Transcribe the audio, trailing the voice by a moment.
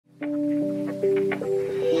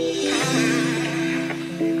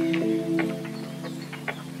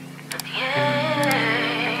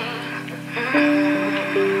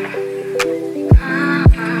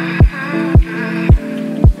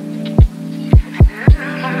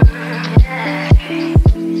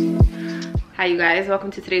Hi you guys,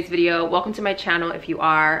 welcome to today's video. Welcome to my channel if you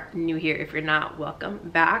are new here. If you're not, welcome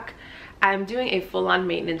back. I'm doing a full-on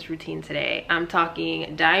maintenance routine today. I'm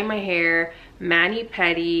talking dyeing my hair,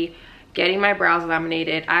 mani-pedi, getting my brows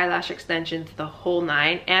laminated, eyelash extensions, the whole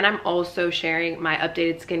 9, and I'm also sharing my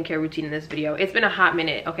updated skincare routine in this video. It's been a hot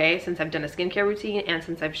minute, okay, since I've done a skincare routine and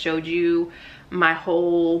since I've showed you my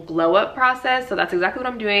whole glow up process. So that's exactly what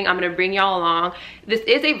I'm doing. I'm gonna bring y'all along. This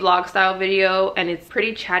is a vlog style video and it's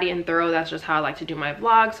pretty chatty and thorough. That's just how I like to do my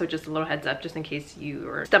vlogs. So just a little heads up, just in case you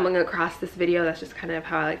are stumbling across this video. That's just kind of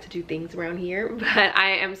how I like to do things around here. But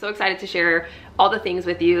I am so excited to share all the things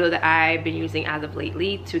with you that I've been using as of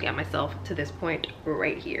lately to get myself to this point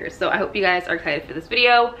right here. So I hope you guys are excited for this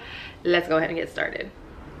video. Let's go ahead and get started.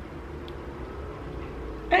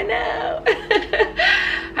 I know.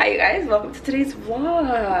 Hi you guys, welcome to today's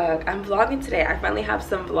vlog. I'm vlogging today. I finally have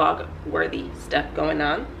some vlog worthy stuff going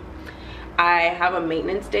on. I have a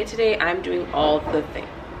maintenance day today. I'm doing all the things.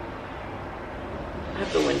 I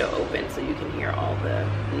have the window open so you can hear all the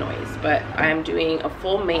noise, but I'm doing a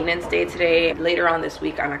full maintenance day today. Later on this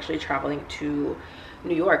week, I'm actually traveling to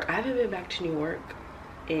New York. I haven't been back to New York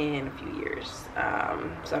in a few years,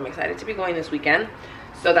 so I'm excited to be going this weekend.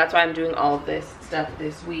 So that's why I'm doing all of this stuff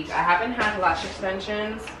this week. I haven't had lash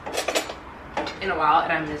extensions in a while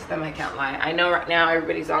and I miss them, I can't lie. I know right now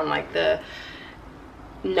everybody's on like the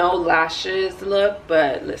no lashes look,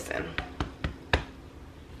 but listen,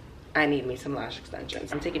 I need me some lash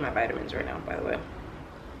extensions. I'm taking my vitamins right now, by the way.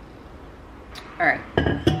 All right,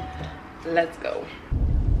 let's go.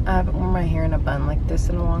 I haven't worn my hair in a bun like this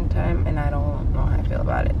in a long time and I don't know how I feel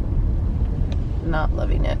about it. Not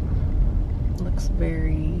loving it. Looks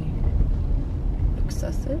very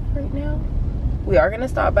excessive right now. We are gonna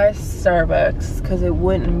stop by Starbucks because it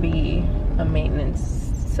wouldn't be a maintenance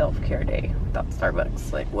self-care day without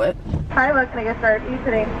Starbucks. Like what? Hi, what can I get started for you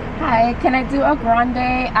today? Hi, can I do a grande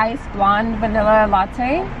ice blonde vanilla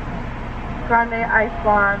latte? Grande ice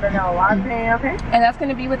blonde vanilla latte, okay? And that's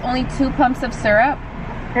gonna be with only 2 pumps of syrup.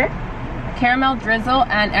 Okay. Caramel drizzle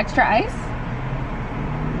and extra ice.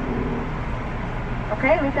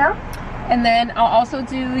 Okay, anything else? And then I'll also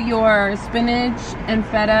do your spinach and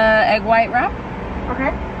feta egg white wrap. Okay.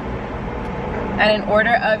 And an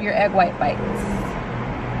order of your egg white bites.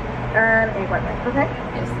 And egg white bites, okay?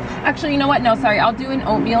 Yes. Actually, you know what? No, sorry. I'll do an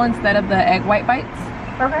oatmeal instead of the egg white bites.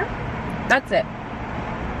 Okay. That's it.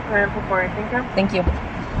 And before I think of. Thank you.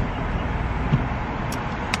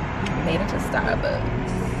 Made it to Starbucks.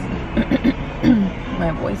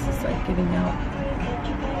 My voice is like giving out.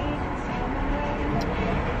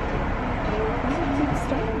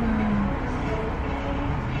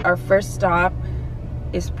 Our first stop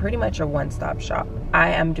is pretty much a one-stop shop. I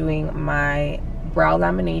am doing my brow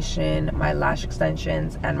lamination, my lash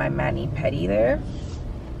extensions, and my mani-pedi there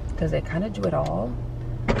because they kind of do it all.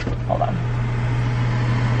 Hold on.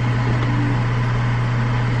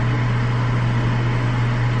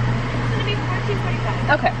 It's gonna be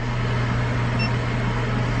 $14.45. Okay.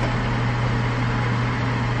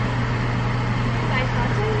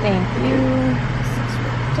 Thank you.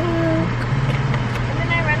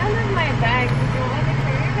 Bag. Did you want to carry your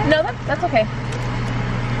bag? No, that's okay.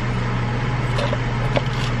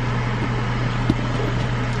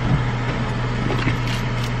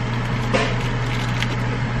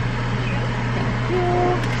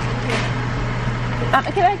 Thank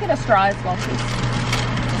you. Can I get a straw as well, please?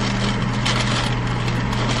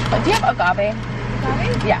 Do you have agave?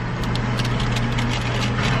 Agave? Yeah.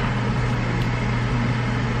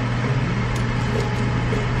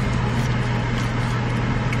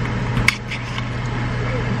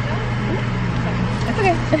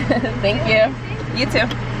 Thank you. You too.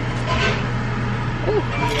 Ooh.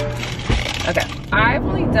 Okay, I've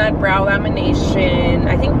only done brow lamination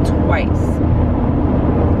I think twice.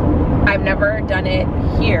 I've never done it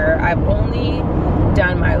here. I've only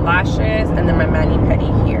done my lashes and then my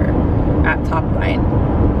mani-pedi here at top line.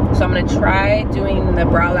 So I'm gonna try doing the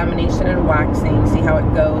brow lamination and waxing, see how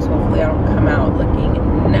it goes. Hopefully I don't come out looking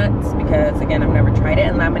nuts because again, I've never tried it.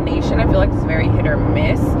 And lamination, I feel like it's very hit or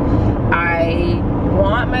miss. I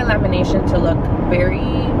want my lamination to look very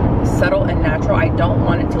subtle and natural. I don't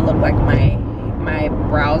want it to look like my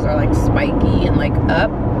brows are like spiky and like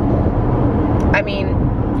up. I mean,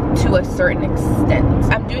 to a certain extent.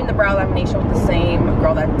 I'm doing the brow lamination with the same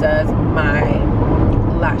girl that does my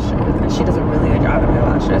lashes, and she does a really good job of my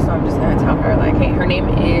lashes, so I'm just gonna tell her like, hey, her name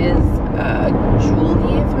is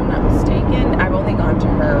Julie, if I'm not mistaken. I've only gone to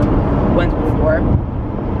her once or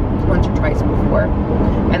twice before,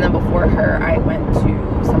 and then before her I went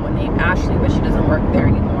to someone named Ashley, but she doesn't work there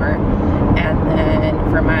anymore. And then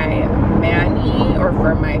for my mani, or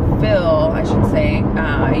for my fill, I should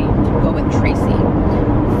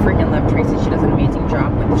amazing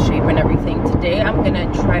job with the shape and everything. Today I'm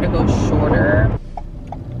gonna try to go shorter.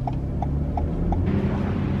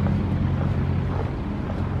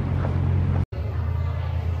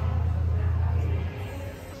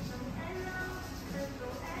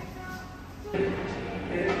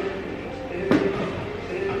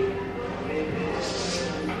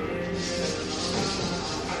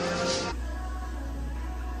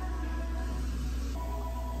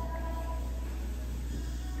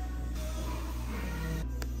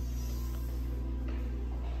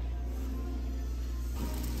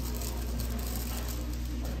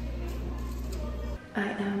 I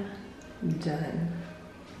am done.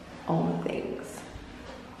 All the things.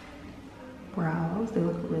 Brows, they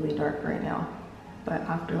look really dark right now, but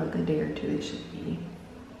after like a day or two, they should be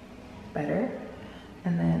better.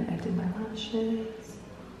 And then I did my lashes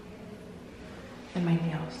and my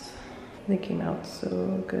nails. They came out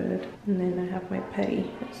so good. And then I have my petty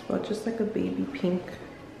as well, just like a baby pink.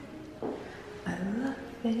 I love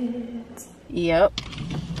it. Yep.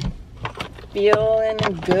 Feeling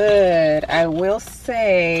good. I will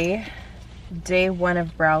say day one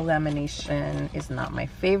of brow lamination is not my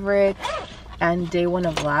favorite, and day one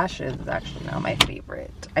of lashes is actually not my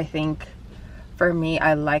favorite. I think for me,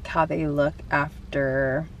 I like how they look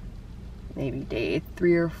after maybe day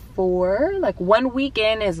 3 or 4. Like 1 week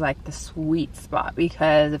in is like the sweet spot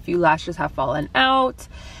because a few lashes have fallen out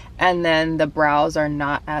and then the brows are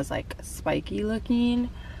not as like spiky looking.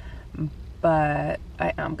 But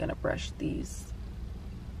I am gonna brush these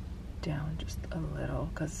down just a little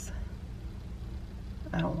because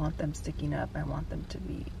I don't want them sticking up. I want them to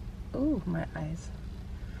be, ooh, my eyes,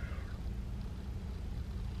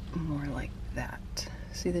 more like that.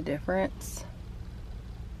 See the difference?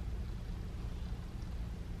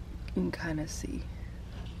 You can kind of see.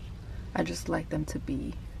 I just like them to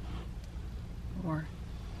be more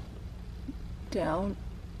down.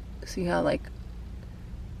 See how like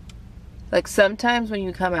sometimes when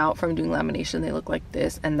you come out from doing lamination, they look like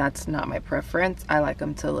this, and that's not my preference. I like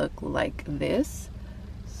them to look like this.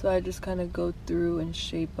 So I just kind of go through and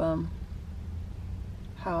shape them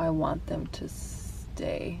how I want them to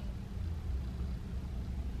stay.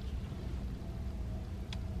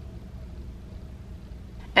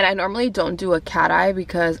 And I normally don't do a cat eye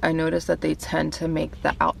because I notice that they tend to make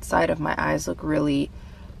the outside of my eyes look really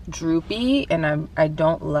droopy, and I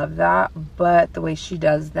don't love that, but the way she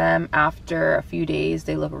does them, after a few days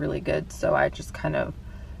they look really good, so I just kind of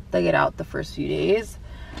lay it out the first few days.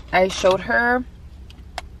 I showed her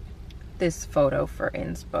this photo for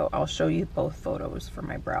inspo. I'll show you both photos for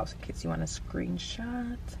my brows in case you want a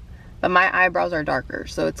screenshot, but my eyebrows are darker,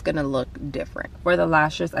 so it's gonna look different. For the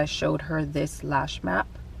lashes, I showed her this lash map,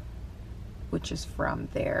 which is from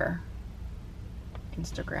their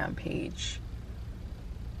Instagram page.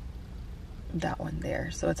 That one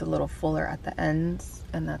there, so it's a little fuller at the ends,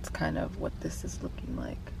 and that's kind of what this is looking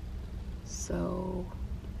like. So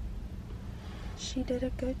she did a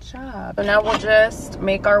good job. So now we'll just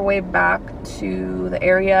make our way back to the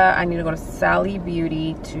area. I need to go to Sally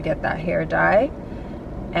Beauty to get that hair dye,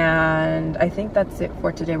 and I think that's it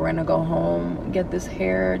for today. We're gonna go home, get this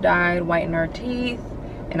hair dyed, whiten our teeth,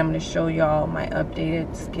 and I'm gonna show y'all my updated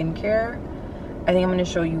skincare. I think I'm gonna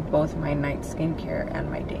show you both my night skincare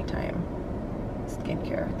and my daytime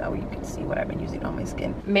skincare. That way you can see what I've been using on my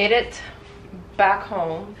skin. Made it back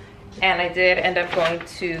home, and I did end up going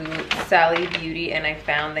to Sally Beauty, and I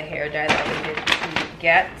found the hair dye that I needed to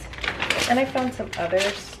get, and I found some other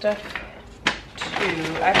stuff too.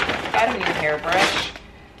 I got a new hairbrush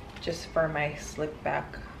just for my slick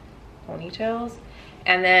back ponytails.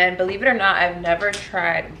 And then, believe it or not, I've never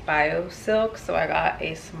tried BioSilk, so I got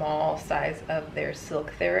a small size of their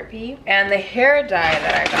Silk Therapy. And the hair dye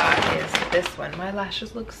that I got is this one. My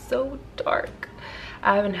lashes look so dark.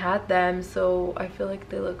 I haven't had them, so I feel like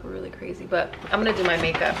they look really crazy. But I'm gonna do my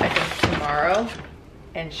makeup, I think, tomorrow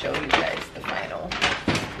and show you guys the final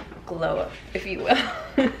glow up, if you will.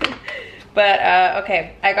 But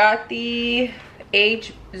okay, I got the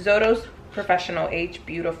Zoto's Professional Age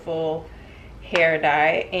Beautiful hair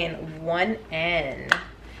dye in 1N,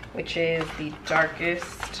 which is the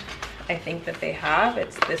darkest I think that they have.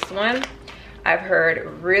 It's this one. I've heard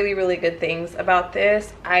really, really good things about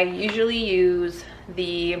this. I usually use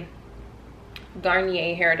the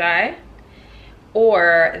Garnier hair dye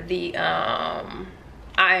or the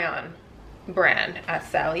Ion brand at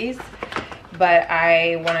Sally's, but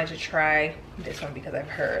I wanted to try this one because I've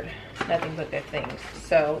heard nothing but good things.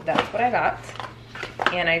 So that's what I got.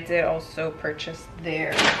 And I did also purchase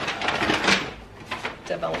their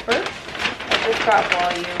developer. I just got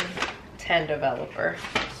volume 10 developer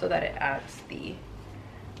so that it adds the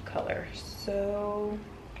color. So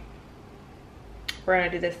we're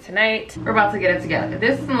gonna do this tonight. We're about to get it together.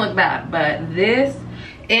 This doesn't look bad, but this,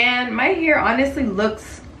 and my hair honestly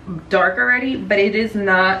looks dark already, but it is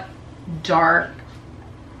not dark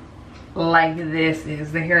like this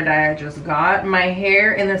is the hair dye I just got. My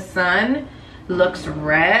hair in the sun looks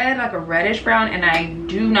red, like a reddish brown, and I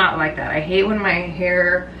do not like that. I hate when my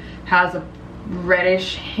hair has a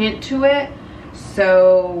reddish hint to it.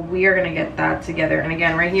 So we are gonna get that together. And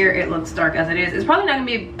again, right here it looks dark as it is. It's probably not gonna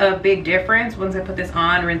be a big difference once I put this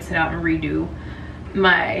on, rinse it out, and redo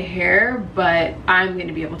my hair, but I'm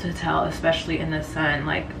gonna be able to tell, especially in the sun.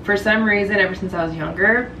 Like, for some reason, ever since I was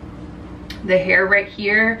younger, the hair right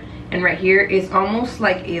here and right here is almost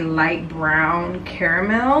like a light brown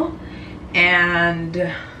caramel, and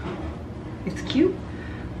it's cute,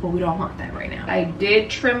 but we don't want that right now. I did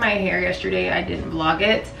trim my hair yesterday. I didn't vlog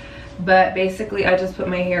it, but basically I just put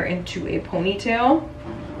my hair into a ponytail,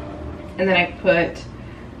 and then I put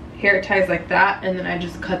hair ties like that, and then I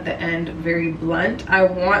just cut the end very blunt. I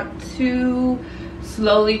want to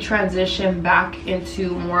slowly transition back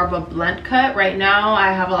into more of a blunt cut. Right now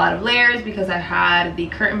I have a lot of layers because I had the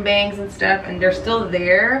curtain bangs and stuff, and they're still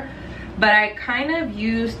there, but I kind of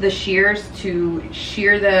used the shears to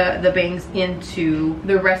shear the bangs into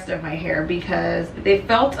the rest of my hair because they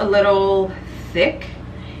felt a little thick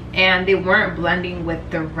and they weren't blending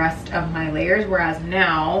with the rest of my layers. Whereas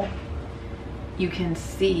now you can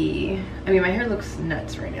see, I mean, my hair looks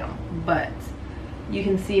nuts right now, but you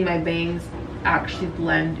can see my bangs actually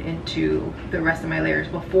blend into the rest of my layers.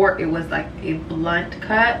 Before, it was like a blunt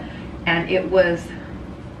cut and it was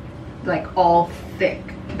like all thick.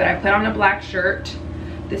 But I put on a black shirt.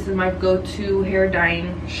 This is my go-to hair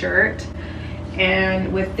dyeing shirt,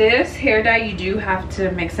 and with this hair dye you do have to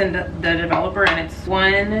mix in the developer, and it's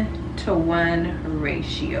 1:1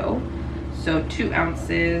 ratio. So 2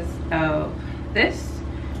 ounces of this,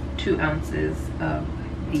 2 ounces of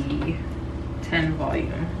the 10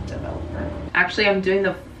 volume developer. Actually, I'm doing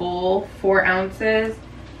the full 4 ounces,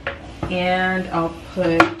 and I'll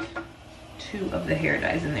put 2 of the hair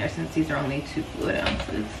dyes in there since these are only 2 fluid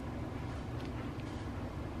ounces.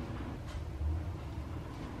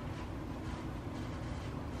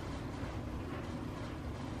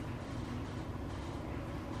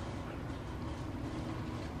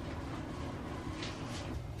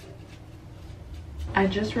 I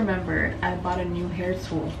just remembered I bought a new hair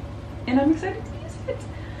tool and I'm excited to use it.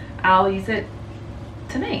 I'll use it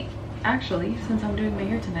tonight, actually, since I'm doing my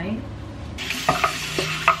hair tonight.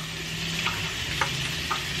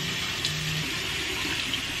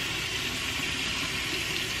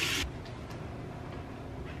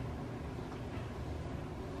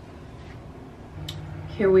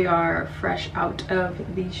 Here we are, fresh out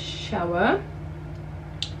of the shower.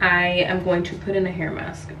 I am going to put in a hair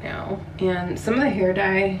mask now, and some of the hair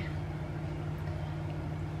dye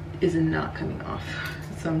is not coming off,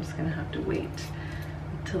 so I'm just gonna have to wait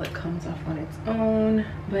until it comes off on its own.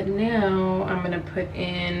 But now I'm gonna put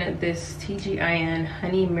in this TGIN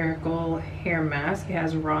Honey Miracle hair mask. It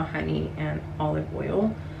has raw honey and olive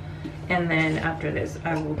oil, and then after this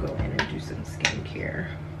I will go in and do some skincare.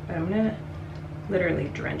 But I'm gonna literally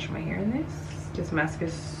drench my hair in this. This mask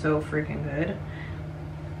is so freaking good.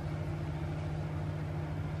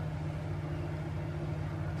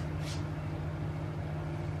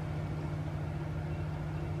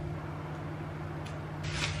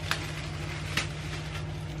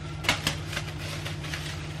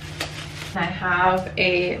 I have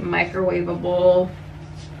a microwavable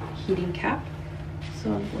heating cap,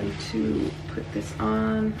 so I'm going to put this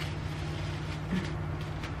on.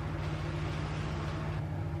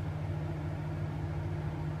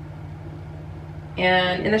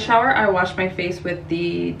 And in the shower I wash my face with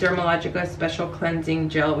the Dermalogica Special Cleansing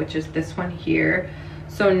Gel, which is this one here.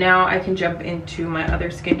 So now I can jump into my other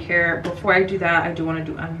skincare. Before I do that, I do want to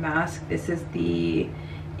do unmask. This is the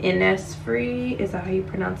Innisfree, is that how you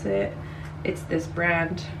pronounce it? It's this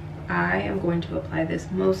brand. I am going to apply this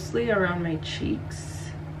mostly around my cheeks.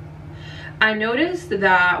 I noticed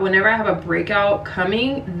that whenever I have a breakout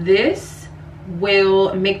coming, this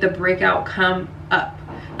will make the breakout come up.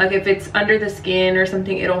 Like if it's under the skin or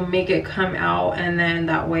something, it'll make it come out, and then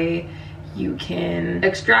that way you can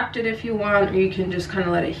extract it if you want, or you can just kind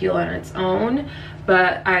of let it heal on its own.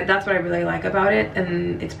 But that's what I really like about it,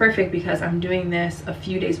 and it's perfect because I'm doing this a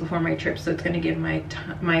few days before my trip, so it's going to give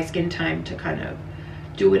my skin time to kind of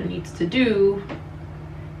do what it needs to do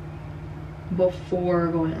before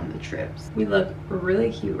going on the trips. We look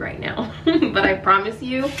really cute right now, but I promise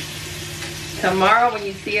you, tomorrow when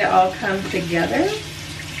you see it all come together,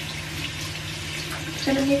 it's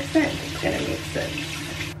gonna make sense. It's gonna make sense.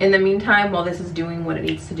 In the meantime, while this is doing what it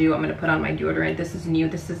needs to do, I'm gonna put on my deodorant. This is new.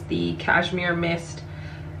 This is the Cashmere Mist,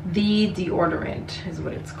 the deodorant is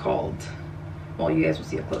what it's called. Well, you guys will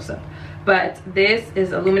see a close-up. But this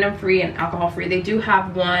is aluminum free and alcohol free. They do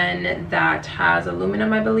have one that has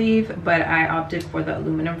aluminum, I believe, but I opted for the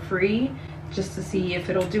aluminum free just to see if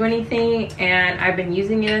it'll do anything. And I've been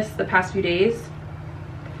using this the past few days.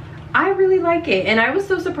 I really like it, and I was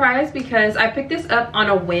so surprised because I picked this up on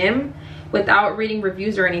a whim without reading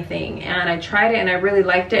reviews or anything, and I tried it and I really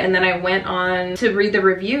liked it. And then I went on to read the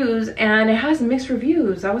reviews and it has mixed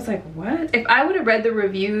reviews. I was like, what? If I would have read the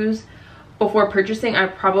reviews before purchasing, I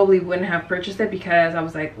probably wouldn't have purchased it, because I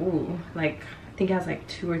was like, ooh, like I think it has like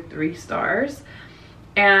 2 or 3 stars,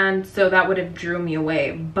 and so that would have drew me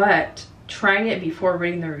away. But trying it before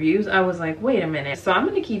reading the reviews, I was like, wait a minute. So I'm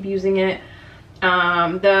gonna keep using it.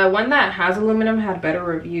 The one that has aluminum had better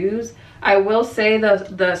reviews. I will say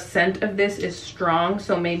the scent of this is strong,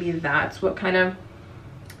 so maybe that's what kind of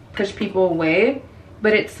pushed people away.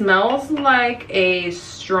 But it smells like a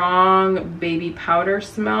strong baby powder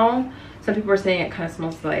smell. Some people are saying it kind of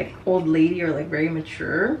smells like old lady or like very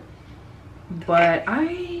mature. But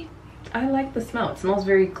I like the smell. It smells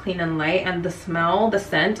very clean and light, and the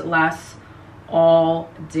scent lasts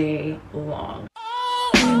all day long.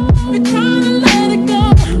 Been trying to let it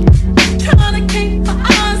go, trying to keep my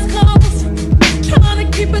eyes closed, trying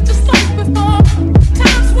to keep it just like before.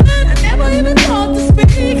 Times when I never even thought to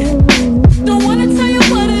speak. Don't wanna tell you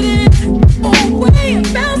what it is. Oh wait, it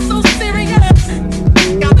felt so serious.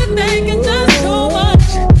 Got me thinking just too much.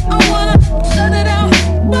 I wanna shut it out,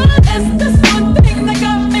 but it's this one thing that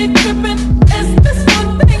got me tripping. It's this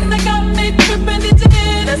one thing that got me tripping. It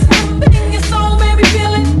did. This one thing your soul made me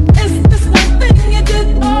feel it. It's this one thing you did.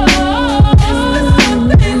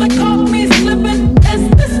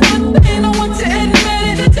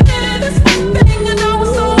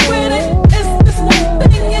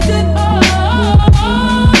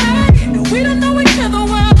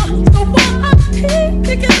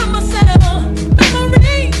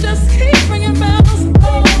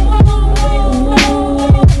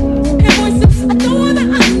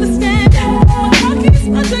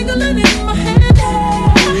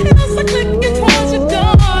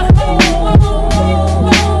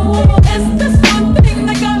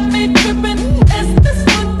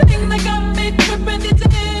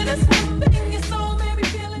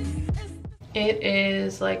 It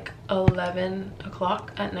is like 11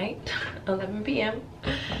 o'clock at night, 11 p.m.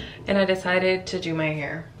 and I decided to do my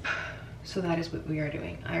hair. So that is what we are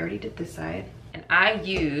doing. I already did this side, and I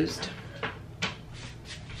used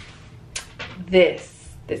this.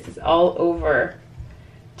 This is all over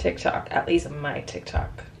TikTok, at least my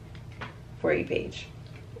TikTok For You page.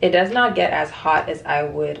 It does not get as hot as I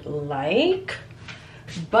would like,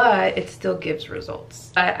 but it still gives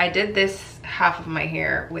results. I did this half of my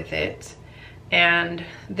hair with it, and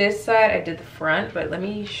this side I did the front, but let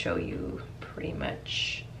me show you pretty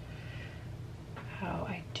much how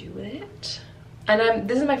I do it. And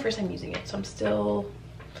this is my first time using it, so I'm still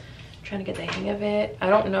trying to get the hang of it. I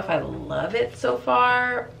don't know if I love it so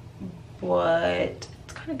far, but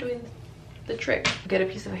it's kind of doing the trick. Get a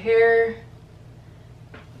piece of hair,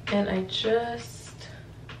 and I just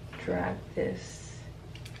drag this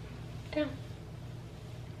down.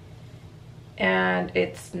 And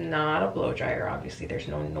it's not a blow dryer, obviously there's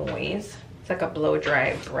no noise. It's like a blow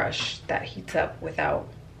dry brush that heats up without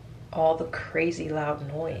all the crazy loud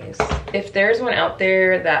noise. If there's one out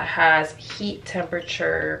there that has heat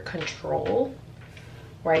temperature control,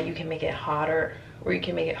 where you can make it hotter, or you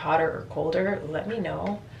can make it hotter or colder, let me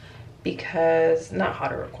know. Because, not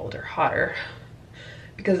hotter or colder, hotter.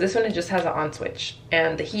 Because this one, it just has an on switch,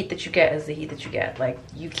 and the heat that you get is the heat that you get. Like,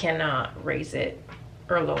 you cannot raise it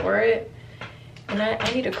or lower it. And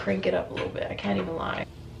I need to crank it up a little bit, I can't even lie.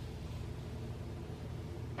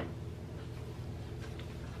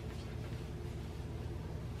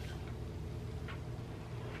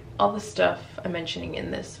 All the stuff I'm mentioning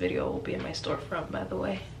in this video will be in my storefront, by the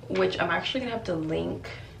way, which I'm actually gonna have to link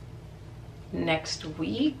next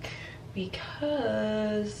week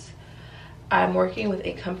because I'm working with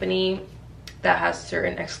a company that has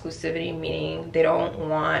certain exclusivity, meaning they don't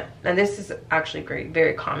want, and this is actually great,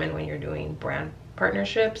 very common when you're doing brand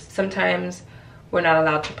partnerships. Sometimes we're not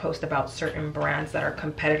allowed to post about certain brands that are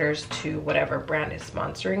competitors to whatever brand is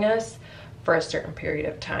sponsoring us for a certain period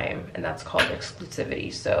of time, and that's called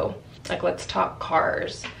exclusivity. So like, let's talk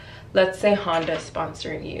cars. Let's say Honda is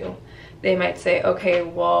sponsoring you. They might say, okay,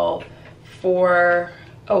 well, for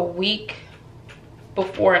a week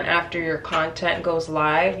before and after your content goes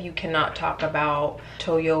live, you cannot talk about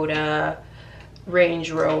Toyota,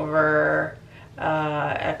 Range Rover,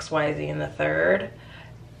 XYZ and the third,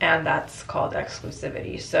 and that's called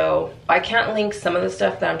exclusivity. So I can't link some of the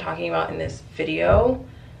stuff that I'm talking about in this video,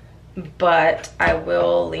 but I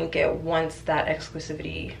will link it once that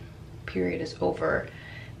exclusivity period is over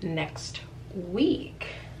next week.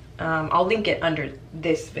 I'll link it under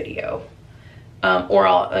this video, or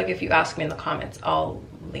I'll, like, if you ask me in the comments, I'll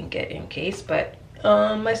link it in case. But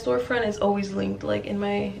my storefront is always linked, like in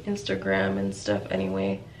my Instagram and stuff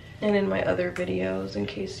anyway, and in my other videos, in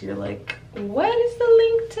case you're like, what is the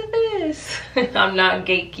link to this? I'm not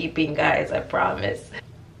gatekeeping, guys, I promise.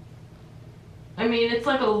 I mean, it's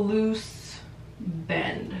like a loose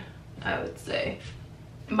bend, I would say.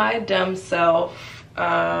 My dumb self,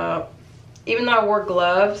 even though I wore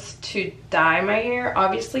gloves to dye my hair,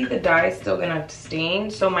 obviously the dye is still gonna stain,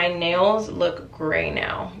 so my nails look gray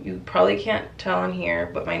now. You probably can't tell in here,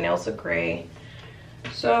 but my nails look gray.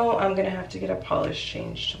 So I'm gonna have to get a polish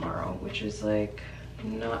change tomorrow, which is like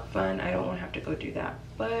not fun. I don't wanna have to go do that,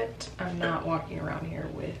 but I'm not walking around here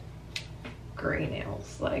with gray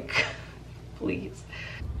nails, like, please.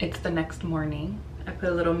 It's the next morning. I put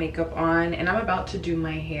a little makeup on and I'm about to do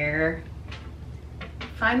my hair.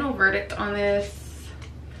 Final verdict on this,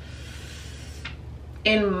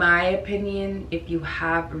 in my opinion, if you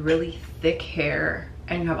have really thick hair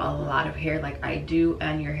and you have a lot of hair like I do,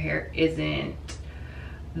 and your hair isn't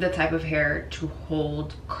the type of hair to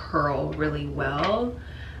hold curl really well,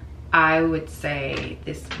 I would say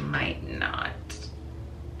this might not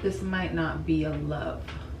be a love.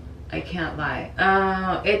 I can't lie.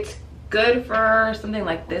 It's good for something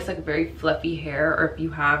like this, like very fluffy hair, or if you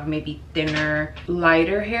have maybe thinner,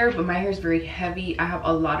 lighter hair, but my hair is very heavy. I have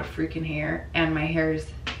a lot of freaking hair and my hair is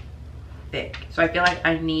thick, so I feel like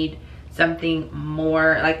I need something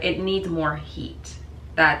more, like it needs more heat.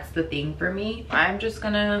 That's the thing for me. I'm just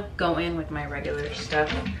gonna go in with my regular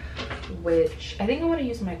stuff, which I think I want to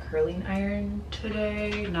use my curling iron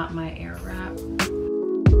today, not my air wrap.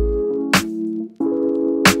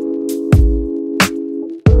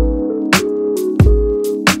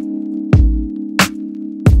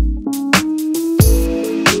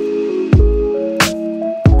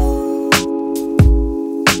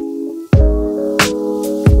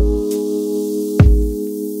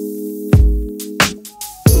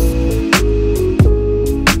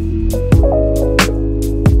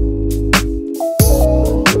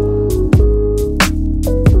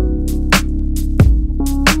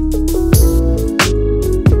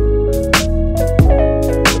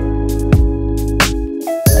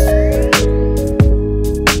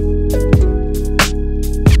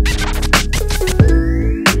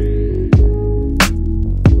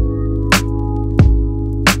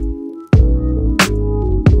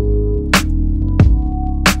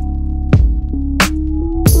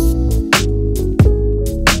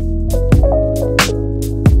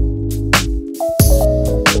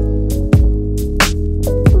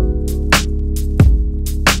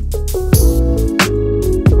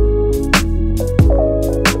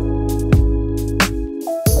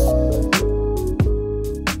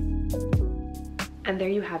 And there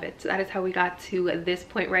you have it. So that is how we got to this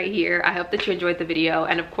point right here. I hope that you enjoyed the video,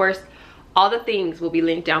 and of course all the things will be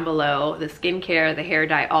linked down below, the skincare, the hair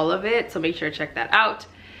dye, all of it, so make sure to check that out.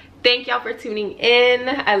 Thank y'all for tuning in.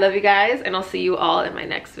 I love you guys, and I'll see you all in my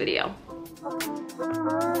next video.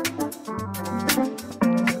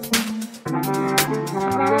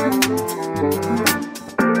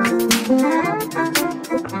 Yeah.